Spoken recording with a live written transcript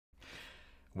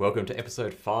Welcome to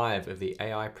episode 5 of the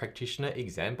AI Practitioner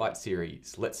Exam Bite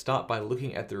series. Let's start by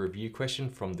looking at the review question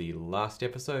from the last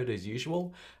episode as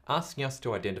usual, asking us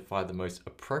to identify the most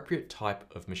appropriate type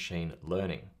of machine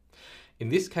learning. In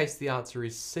this case, the answer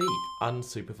is C,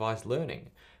 unsupervised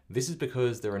learning. This is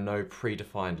because there are no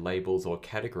predefined labels or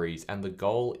categories, and the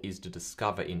goal is to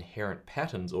discover inherent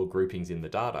patterns or groupings in the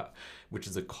data, which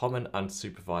is a common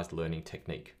unsupervised learning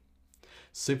technique.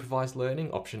 Supervised learning,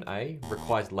 option A,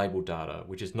 requires labeled data,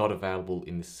 which is not available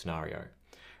in this scenario.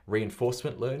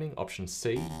 Reinforcement learning, option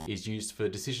C, is used for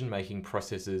decision-making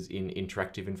processes in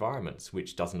interactive environments,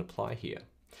 which doesn't apply here.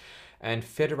 And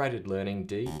federated learning,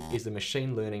 D, is a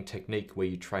machine learning technique where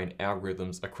you train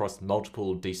algorithms across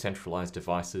multiple decentralized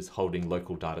devices holding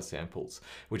local data samples,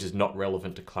 which is not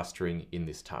relevant to clustering in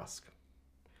this task.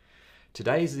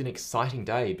 Today is an exciting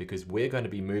day because we're going to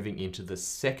be moving into the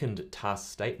second task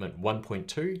statement,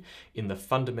 1.2, in the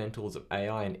fundamentals of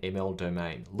AI and ML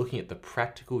domain, looking at the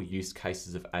practical use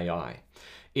cases of AI.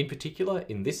 In particular,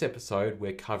 in this episode,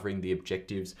 we're covering the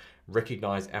objectives,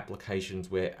 recognize applications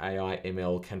where AI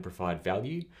ML can provide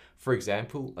value, for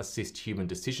example, assist human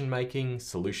decision-making,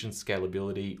 solution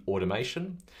scalability,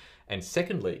 automation, and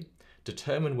secondly,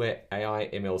 determine where AI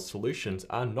ML solutions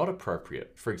are not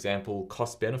appropriate, for example,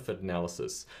 cost-benefit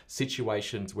analysis,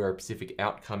 situations where a specific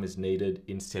outcome is needed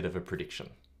instead of a prediction.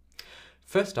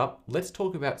 First up, let's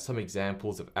talk about some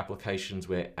examples of applications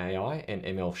where AI and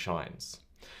ML shines.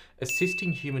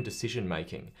 Assisting human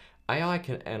decision-making, AI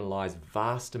can analyze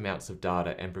vast amounts of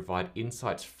data and provide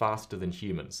insights faster than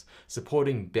humans,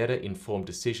 supporting better informed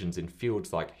decisions in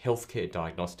fields like healthcare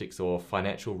diagnostics or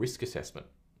financial risk assessment.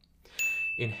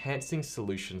 Enhancing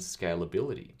solution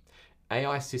scalability.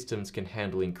 AI systems can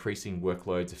handle increasing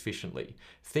workloads efficiently.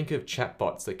 Think of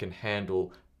chatbots that can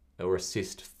handle or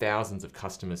assist thousands of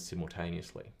customers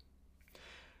simultaneously.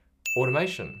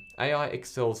 Automation. AI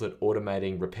excels at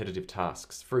automating repetitive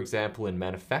tasks. For example, in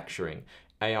manufacturing,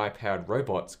 AI-powered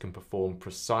robots can perform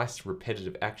precise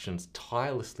repetitive actions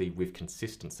tirelessly with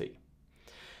consistency.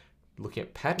 Looking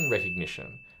at pattern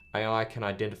recognition, AI can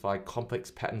identify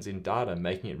complex patterns in data,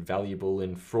 making it valuable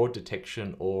in fraud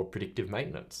detection or predictive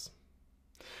maintenance.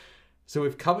 So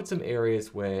we've covered some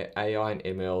areas where AI and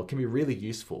ML can be really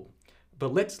useful,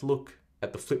 but let's look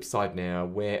at the flip side now,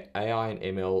 where AI and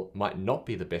ML might not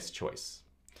be the best choice.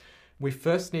 We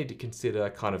first need to consider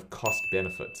kind of cost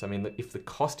benefits. I mean, if the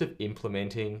cost of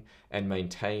implementing and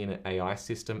maintaining an AI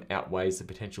system outweighs the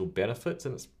potential benefits,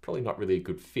 then it's probably not really a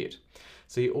good fit.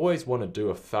 So you always want to do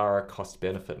a thorough cost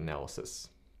benefit analysis.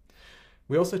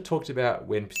 We also talked about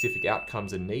when specific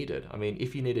outcomes are needed. I mean,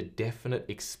 if you need a definite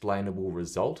explainable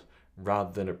result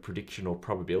rather than a prediction or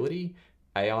probability,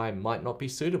 AI might not be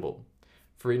suitable.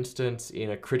 For instance, in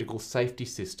a critical safety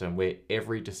system where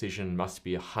every decision must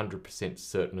be 100%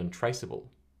 certain and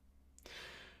traceable.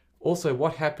 Also,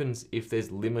 what happens if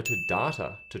there's limited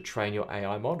data to train your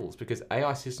AI models? Because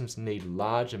AI systems need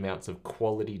large amounts of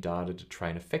quality data to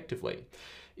train effectively.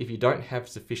 If you don't have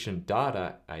sufficient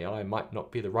data, AI might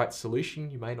not be the right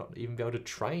solution. You may not even be able to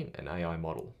train an AI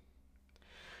model.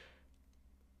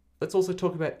 Let's also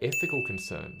talk about ethical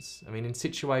concerns. I mean, in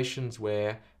situations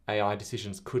where AI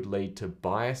decisions could lead to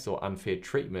bias or unfair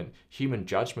treatment, human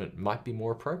judgment might be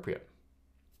more appropriate.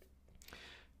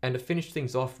 And to finish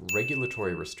things off,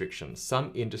 regulatory restrictions.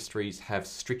 Some industries have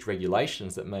strict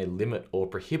regulations that may limit or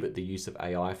prohibit the use of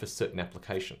AI for certain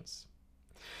applications.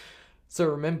 So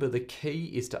remember, the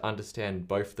key is to understand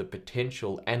both the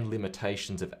potential and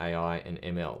limitations of AI and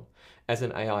ML. As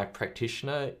an AI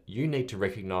practitioner, you need to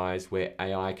recognize where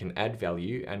AI can add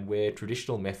value and where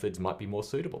traditional methods might be more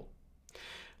suitable.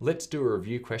 Let's do a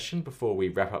review question before we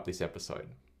wrap up this episode.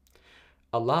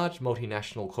 A large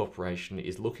multinational corporation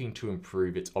is looking to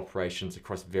improve its operations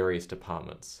across various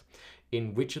departments.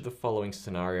 In which of the following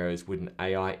scenarios would an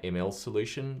AI ML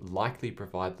solution likely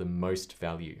provide the most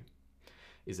value?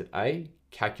 Is it A,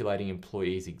 calculating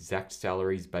employees' exact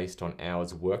salaries based on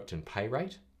hours worked and pay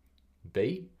rate?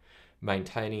 B,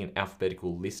 maintaining an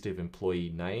alphabetical list of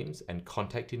employee names and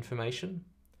contact information?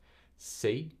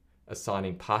 C,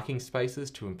 assigning parking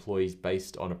spaces to employees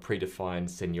based on a predefined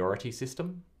seniority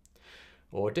system?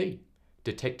 Or D,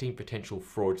 detecting potential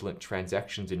fraudulent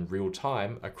transactions in real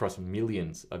time across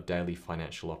millions of daily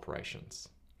financial operations?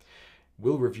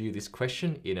 We'll review this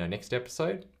question in our next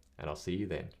episode, and I'll see you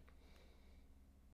then.